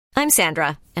I'm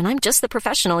Sandra, and I'm just the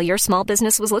professional your small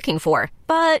business was looking for.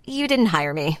 But you didn't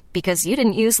hire me because you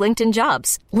didn't use LinkedIn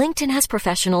Jobs. LinkedIn has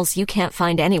professionals you can't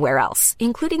find anywhere else,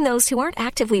 including those who aren't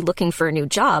actively looking for a new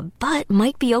job, but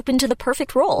might be open to the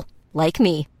perfect role, like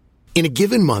me. In a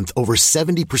given month, over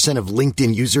 70% of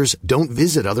LinkedIn users don't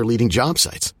visit other leading job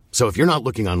sites. So if you're not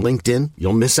looking on LinkedIn,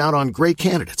 you'll miss out on great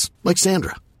candidates like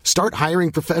Sandra. Start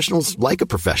hiring professionals like a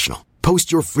professional.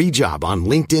 Post your free job on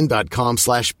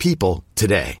linkedin.com/people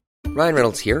today. Ryan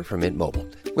Reynolds here from Mint Mobile.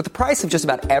 With the price of just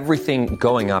about everything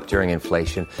going up during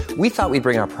inflation, we thought we'd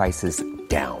bring our prices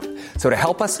down. So to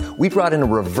help us, we brought in a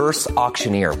reverse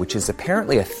auctioneer, which is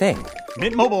apparently a thing.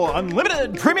 Mint Mobile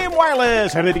Unlimited Premium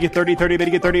Wireless. How to get 30, 30, bit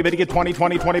to get 30, bit to get 20,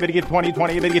 20, 20, bit to get 20,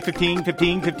 20, bit to get 15,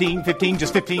 15, 15, 15,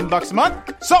 just $15 a month?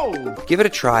 Sold! Give it a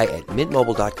try at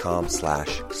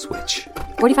mintmobile.com/switch.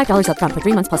 $45 up front for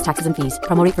 3 months plus taxes and fees.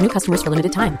 Promo rate for new customers for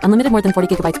limited time. Unlimited more than 40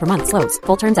 gigabytes per month. Slows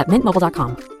full terms at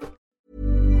mintmobile.com.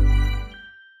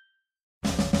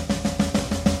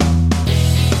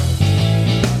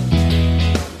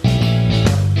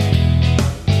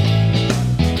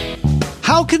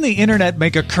 How can the internet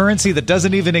make a currency that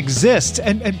doesn't even exist?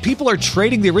 And people are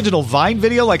trading the original Vine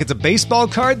video like it's a baseball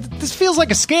card? This feels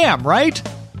like a scam, right?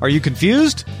 Are you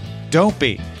confused? Don't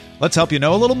be. Let's help you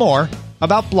know a little more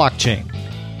about blockchain.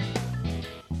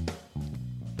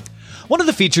 One of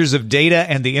the features of data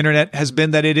and the internet has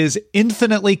been that it is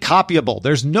infinitely copyable.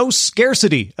 There's no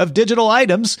scarcity of digital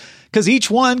items because each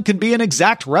one can be an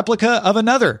exact replica of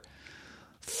another.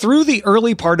 Through the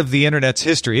early part of the internet's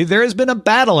history, there has been a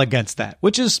battle against that,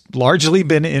 which has largely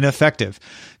been ineffective.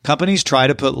 Companies try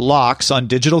to put locks on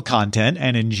digital content,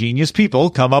 and ingenious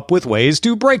people come up with ways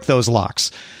to break those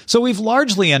locks. So we've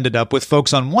largely ended up with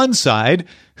folks on one side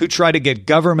who try to get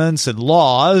governments and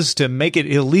laws to make it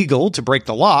illegal to break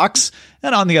the locks,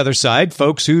 and on the other side,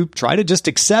 folks who try to just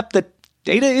accept that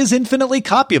data is infinitely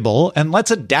copyable and let's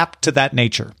adapt to that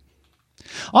nature.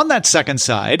 On that second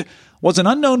side was an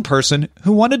unknown person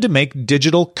who wanted to make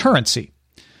digital currency.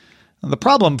 The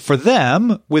problem for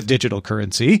them with digital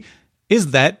currency is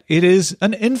that it is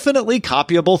an infinitely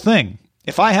copyable thing.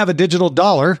 If I have a digital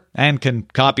dollar and can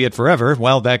copy it forever,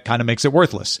 well, that kind of makes it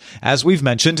worthless. As we've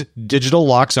mentioned, digital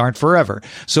locks aren't forever.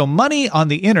 So money on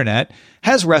the internet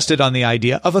has rested on the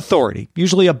idea of authority,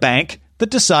 usually a bank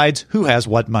that decides who has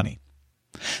what money.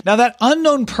 Now, that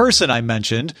unknown person I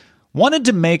mentioned wanted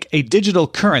to make a digital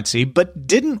currency, but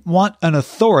didn't want an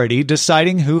authority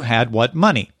deciding who had what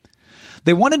money.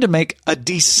 They wanted to make a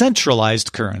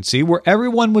decentralized currency where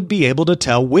everyone would be able to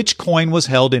tell which coin was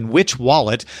held in which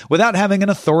wallet without having an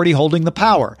authority holding the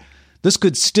power. This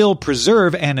could still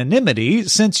preserve anonymity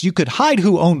since you could hide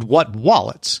who owned what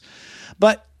wallets.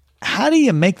 But how do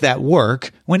you make that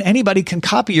work when anybody can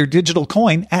copy your digital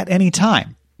coin at any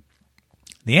time?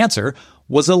 The answer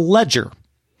was a ledger.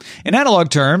 In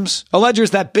analog terms, a ledger is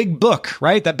that big book,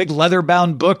 right? That big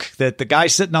leather-bound book that the guy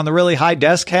sitting on the really high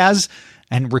desk has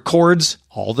and records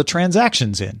all the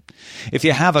transactions in. If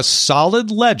you have a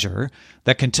solid ledger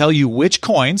that can tell you which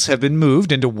coins have been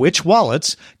moved into which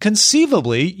wallets,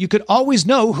 conceivably, you could always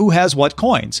know who has what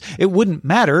coins. It wouldn't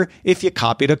matter if you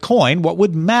copied a coin. What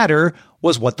would matter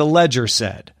was what the ledger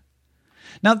said.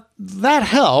 Now, that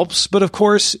helps, but of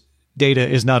course, data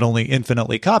is not only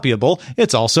infinitely copyable,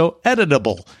 it's also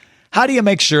editable. How do you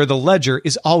make sure the ledger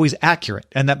is always accurate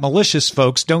and that malicious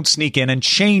folks don't sneak in and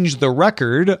change the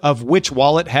record of which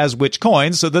wallet has which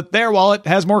coins so that their wallet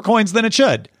has more coins than it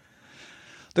should?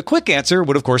 The quick answer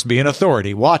would, of course, be an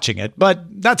authority watching it, but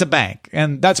that's a bank,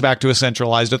 and that's back to a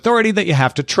centralized authority that you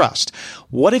have to trust.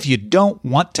 What if you don't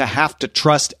want to have to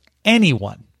trust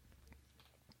anyone?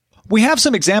 We have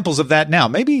some examples of that now,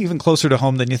 maybe even closer to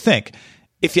home than you think.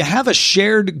 If you have a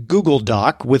shared Google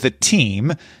Doc with a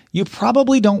team, you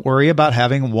probably don't worry about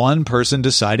having one person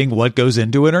deciding what goes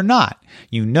into it or not.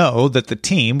 You know that the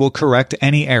team will correct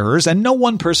any errors, and no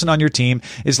one person on your team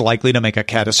is likely to make a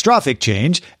catastrophic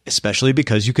change, especially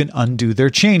because you can undo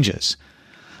their changes.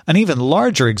 An even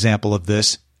larger example of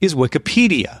this is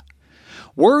Wikipedia.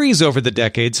 Worries over the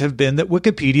decades have been that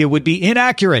Wikipedia would be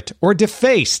inaccurate or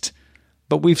defaced.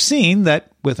 But we've seen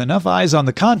that with enough eyes on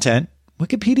the content,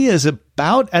 Wikipedia is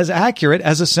about as accurate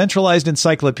as a centralized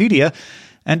encyclopedia,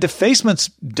 and defacements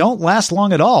don't last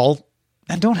long at all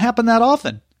and don't happen that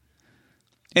often.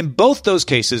 In both those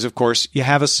cases, of course, you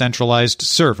have a centralized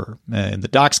server. In the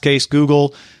Docs case,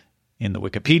 Google. In the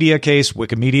Wikipedia case,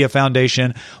 Wikimedia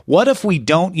Foundation. What if we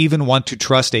don't even want to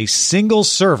trust a single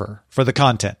server for the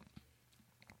content?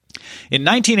 In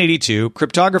 1982,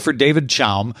 cryptographer David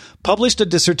Chaum published a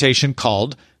dissertation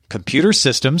called Computer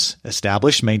Systems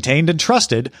Established, Maintained, and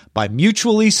Trusted by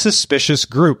Mutually Suspicious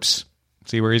Groups.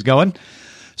 See where he's going?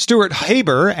 Stuart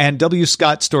Haber and W.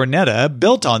 Scott Stornetta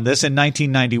built on this in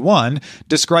 1991,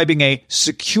 describing a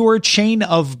secure chain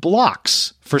of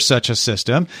blocks for such a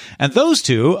system. And those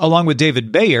two, along with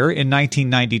David Bayer in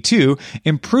 1992,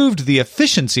 improved the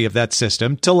efficiency of that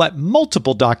system to let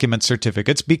multiple document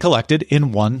certificates be collected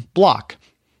in one block.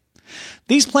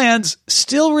 These plans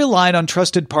still relied on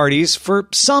trusted parties for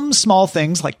some small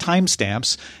things like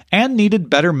timestamps and needed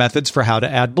better methods for how to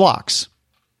add blocks.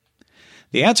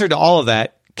 The answer to all of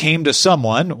that came to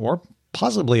someone, or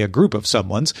possibly a group of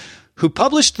someones, who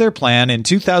published their plan in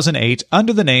 2008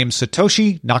 under the name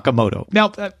Satoshi Nakamoto.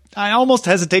 Now, I almost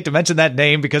hesitate to mention that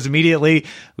name because immediately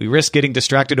we risk getting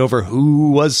distracted over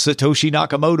who was Satoshi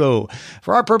Nakamoto.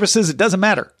 For our purposes, it doesn't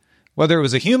matter. Whether it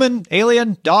was a human,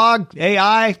 alien, dog,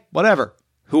 AI, whatever.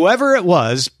 Whoever it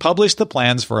was published the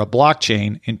plans for a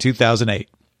blockchain in 2008.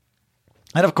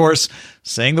 And of course,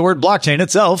 saying the word blockchain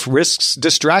itself risks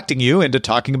distracting you into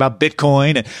talking about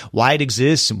Bitcoin and why it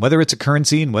exists and whether it's a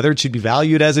currency and whether it should be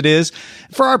valued as it is.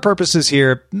 For our purposes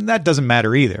here, that doesn't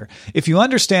matter either. If you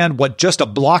understand what just a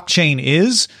blockchain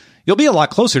is, you'll be a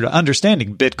lot closer to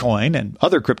understanding Bitcoin and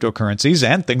other cryptocurrencies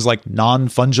and things like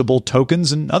non-fungible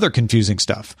tokens and other confusing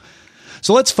stuff.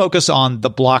 So let's focus on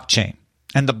the blockchain.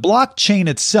 And the blockchain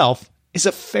itself is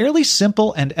a fairly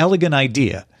simple and elegant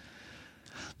idea.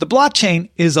 The blockchain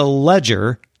is a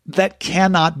ledger that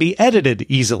cannot be edited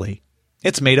easily.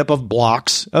 It's made up of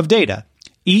blocks of data.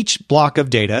 Each block of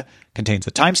data contains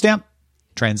a timestamp,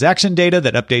 transaction data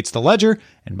that updates the ledger,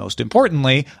 and most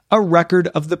importantly, a record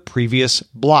of the previous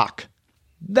block.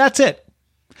 That's it.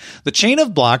 The chain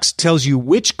of blocks tells you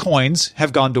which coins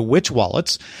have gone to which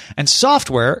wallets, and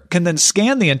software can then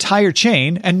scan the entire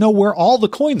chain and know where all the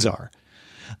coins are.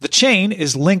 The chain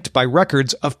is linked by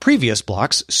records of previous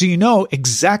blocks, so you know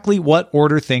exactly what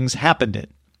order things happened in.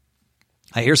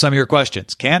 I hear some of your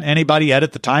questions. Can't anybody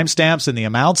edit the timestamps and the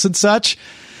amounts and such?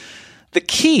 The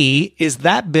key is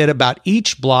that bit about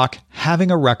each block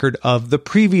having a record of the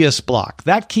previous block.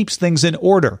 That keeps things in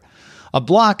order. A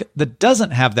block that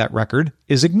doesn't have that record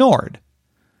is ignored.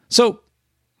 So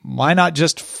why not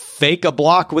just fake a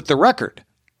block with the record?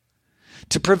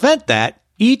 To prevent that,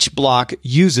 each block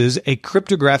uses a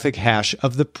cryptographic hash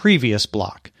of the previous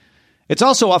block. It's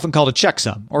also often called a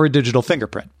checksum or a digital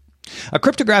fingerprint. A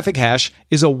cryptographic hash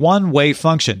is a one-way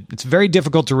function. It's very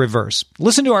difficult to reverse.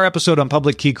 Listen to our episode on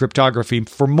public key cryptography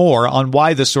for more on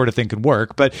why this sort of thing can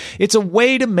work, but it's a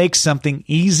way to make something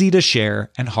easy to share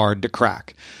and hard to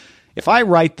crack. If I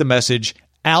write the message,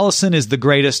 Allison is the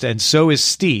greatest and so is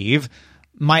Steve,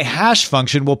 my hash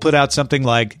function will put out something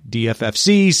like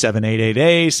DFFC,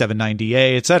 788A,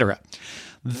 790A, etc.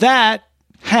 That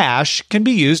hash can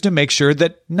be used to make sure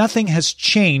that nothing has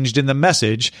changed in the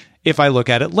message if I look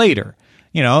at it later.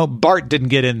 You know, Bart didn't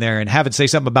get in there and have it say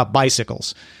something about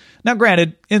bicycles. Now,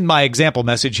 granted, in my example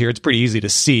message here, it's pretty easy to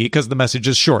see because the message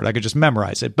is short. I could just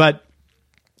memorize it. But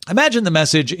imagine the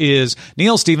message is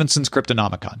Neal Stephenson's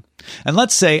Cryptonomicon. And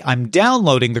let's say I'm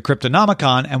downloading the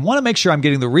Cryptonomicon and want to make sure I'm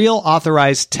getting the real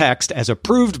authorized text as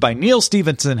approved by Neal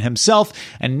Stephenson himself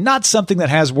and not something that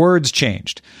has words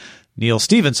changed. Neal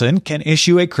Stephenson can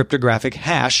issue a cryptographic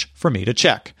hash for me to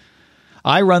check.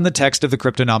 I run the text of the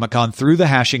Cryptonomicon through the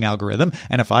hashing algorithm,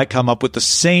 and if I come up with the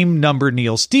same number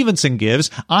Neal Stephenson gives,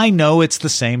 I know it's the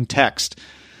same text.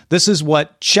 This is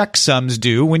what checksums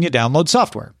do when you download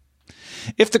software.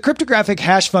 If the cryptographic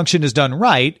hash function is done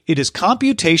right, it is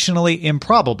computationally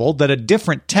improbable that a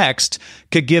different text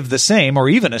could give the same or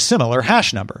even a similar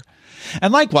hash number.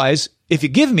 And likewise, if you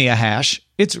give me a hash,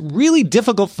 it's really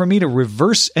difficult for me to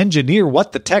reverse engineer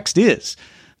what the text is.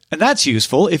 And that's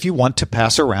useful if you want to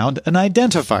pass around an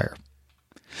identifier.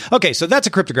 Okay, so that's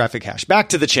a cryptographic hash. Back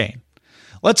to the chain.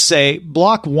 Let's say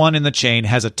block 1 in the chain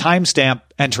has a timestamp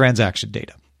and transaction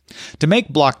data. To make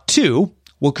block 2,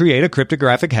 we'll create a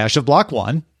cryptographic hash of block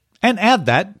 1 and add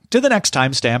that to the next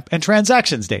timestamp and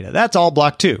transactions data. That's all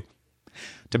block 2.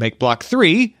 To make block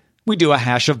 3, we do a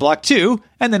hash of block 2,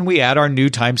 and then we add our new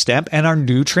timestamp and our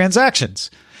new transactions.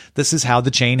 This is how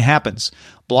the chain happens.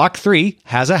 Block 3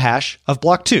 has a hash of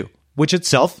block 2, which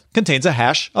itself contains a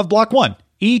hash of block 1.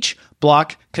 Each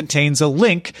block contains a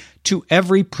link to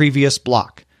every previous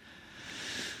block.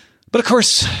 But of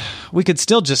course, we could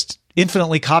still just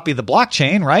infinitely copy the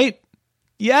blockchain, right?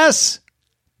 Yes!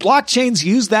 Blockchains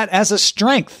use that as a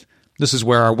strength. This is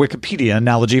where our Wikipedia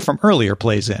analogy from earlier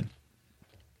plays in.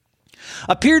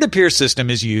 A peer-to-peer system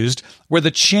is used where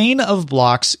the chain of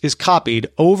blocks is copied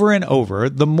over and over.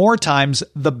 The more times,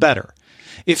 the better.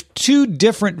 If two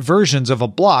different versions of a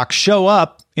block show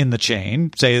up in the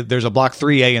chain, say there's a block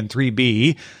 3A and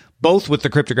 3B, both with the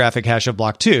cryptographic hash of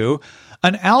block 2,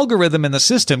 An algorithm in the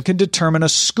system can determine a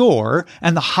score,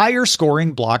 and the higher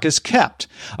scoring block is kept.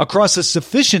 Across a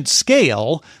sufficient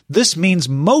scale, this means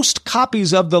most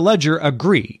copies of the ledger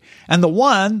agree, and the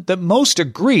one that most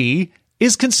agree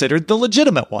is considered the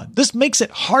legitimate one. This makes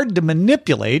it hard to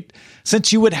manipulate,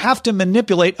 since you would have to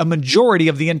manipulate a majority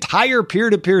of the entire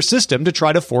peer-to-peer system to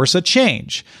try to force a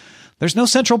change. There's no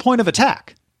central point of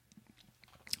attack.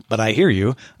 But I hear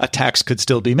you, attacks could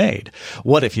still be made.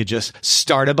 What if you just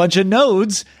start a bunch of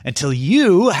nodes until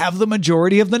you have the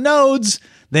majority of the nodes?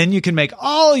 Then you can make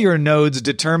all your nodes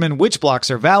determine which blocks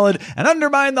are valid and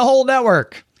undermine the whole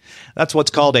network. That's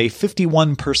what's called a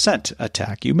 51%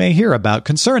 attack. You may hear about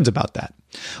concerns about that.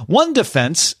 One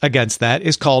defense against that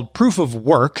is called proof of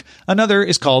work. Another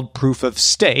is called proof of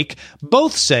stake.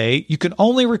 Both say you can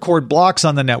only record blocks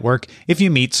on the network if you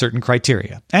meet certain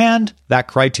criteria, and that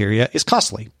criteria is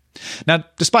costly. Now,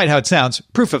 despite how it sounds,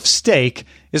 proof of stake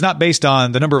is not based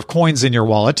on the number of coins in your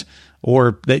wallet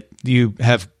or that you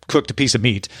have cooked a piece of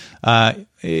meat.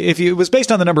 If it was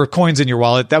based on the number of coins in your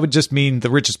wallet, that would just mean the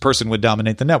richest person would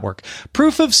dominate the network.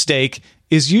 Proof of stake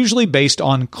is usually based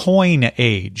on coin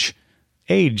age,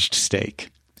 aged stake,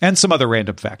 and some other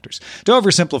random factors. To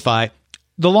oversimplify,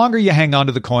 the longer you hang on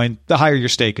to the coin, the higher your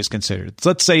stake is considered. So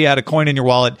let's say you had a coin in your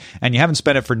wallet and you haven't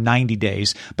spent it for 90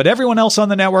 days, but everyone else on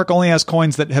the network only has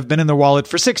coins that have been in their wallet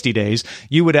for 60 days.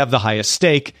 You would have the highest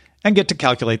stake and get to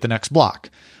calculate the next block.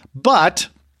 But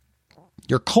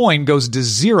your coin goes to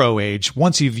zero age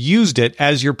once you've used it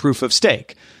as your proof of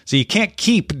stake. So you can't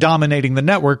keep dominating the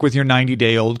network with your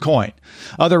 90-day-old coin.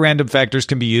 Other random factors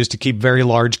can be used to keep very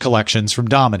large collections from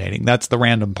dominating. That's the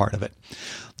random part of it.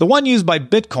 The one used by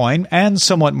Bitcoin, and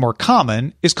somewhat more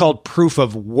common, is called proof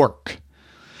of work.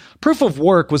 Proof of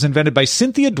work was invented by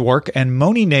Cynthia Dwork and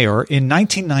Moni Nair in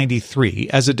 1993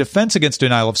 as a defense against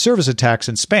denial-of-service attacks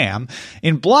and spam.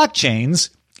 In blockchains,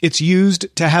 it's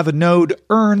used to have a node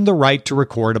earn the right to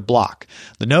record a block.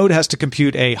 The node has to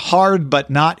compute a hard but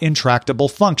not intractable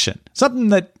function, something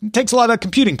that takes a lot of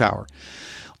computing power.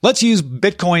 Let's use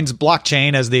Bitcoin's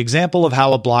blockchain as the example of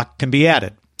how a block can be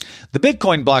added. The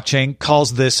Bitcoin blockchain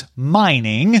calls this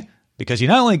mining because you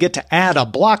not only get to add a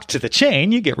block to the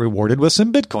chain, you get rewarded with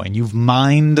some Bitcoin. You've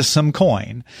mined some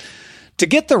coin. To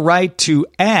get the right to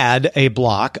add a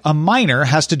block, a miner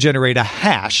has to generate a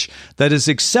hash that is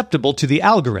acceptable to the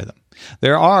algorithm.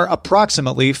 There are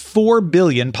approximately 4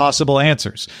 billion possible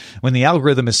answers. When the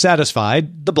algorithm is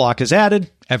satisfied, the block is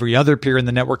added. Every other peer in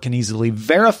the network can easily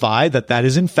verify that that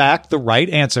is in fact the right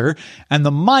answer, and the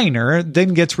miner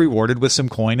then gets rewarded with some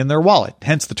coin in their wallet,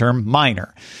 hence the term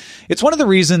miner. It's one of the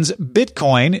reasons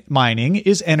Bitcoin mining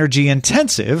is energy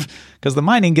intensive, because the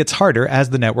mining gets harder as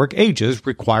the network ages,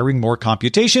 requiring more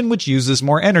computation, which uses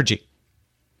more energy.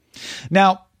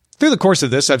 Now, through the course of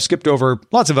this, I've skipped over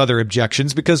lots of other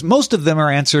objections because most of them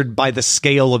are answered by the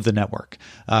scale of the network.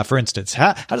 For instance,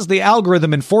 how does the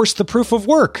algorithm enforce the proof of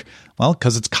work? Well,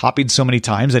 because it's copied so many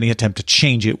times, any attempt to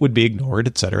change it would be ignored,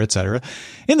 etc., etc.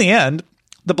 In the end,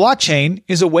 the blockchain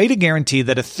is a way to guarantee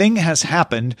that a thing has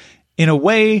happened in a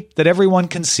way that everyone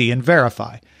can see and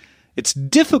verify. It's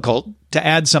difficult to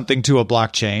add something to a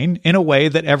blockchain in a way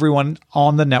that everyone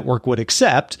on the network would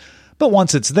accept, but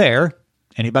once it's there,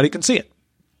 anybody can see it.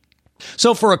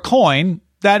 So for a coin,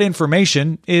 that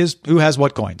information is who has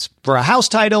what coins. For a house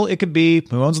title, it could be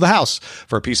who owns the house.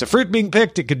 For a piece of fruit being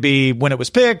picked, it could be when it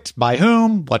was picked, by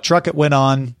whom, what truck it went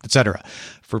on, etc.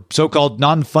 For so-called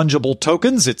non-fungible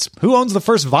tokens, it's who owns the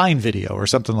first Vine video or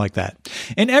something like that.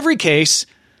 In every case,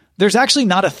 there's actually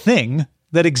not a thing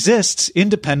that exists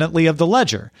independently of the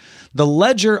ledger. The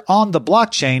ledger on the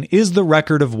blockchain is the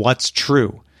record of what's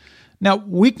true. Now,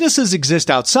 weaknesses exist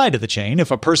outside of the chain.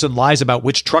 If a person lies about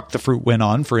which truck the fruit went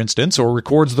on, for instance, or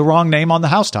records the wrong name on the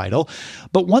house title.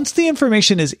 But once the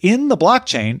information is in the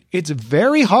blockchain, it's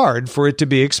very hard for it to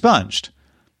be expunged.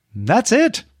 That's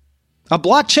it. A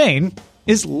blockchain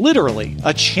is literally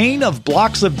a chain of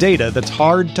blocks of data that's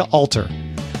hard to alter.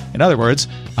 In other words,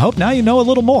 I hope now you know a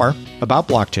little more about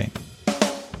blockchain.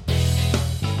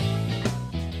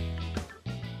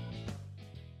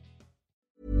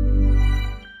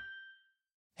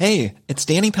 Hey, it's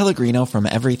Danny Pellegrino from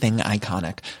Everything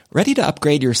Iconic. Ready to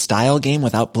upgrade your style game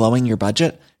without blowing your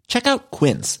budget? Check out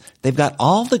Quince. They've got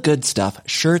all the good stuff,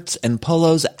 shirts and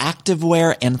polos,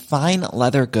 activewear, and fine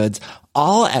leather goods,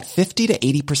 all at 50 to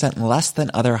 80% less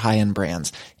than other high-end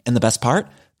brands. And the best part?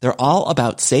 They're all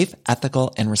about safe,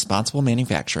 ethical, and responsible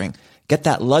manufacturing. Get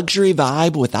that luxury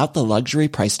vibe without the luxury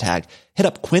price tag. Hit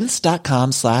up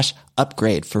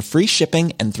quince.com/upgrade for free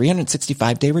shipping and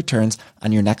 365-day returns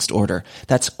on your next order.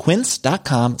 That's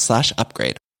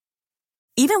quince.com/upgrade.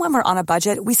 Even when we're on a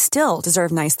budget, we still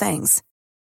deserve nice things.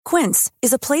 Quince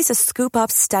is a place to scoop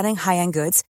up stunning high-end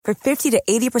goods for 50 to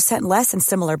 80% less than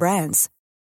similar brands.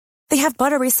 They have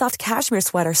buttery soft cashmere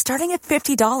sweaters starting at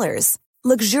 $50,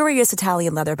 luxurious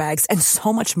Italian leather bags, and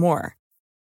so much more.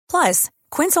 Plus,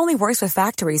 Quince only works with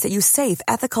factories that use safe,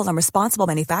 ethical, and responsible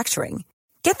manufacturing.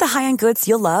 Get the high-end goods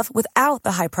you'll love without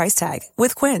the high price tag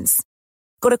with Quince.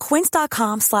 Go to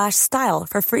quince.com/style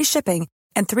for free shipping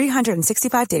and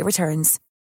 365-day returns.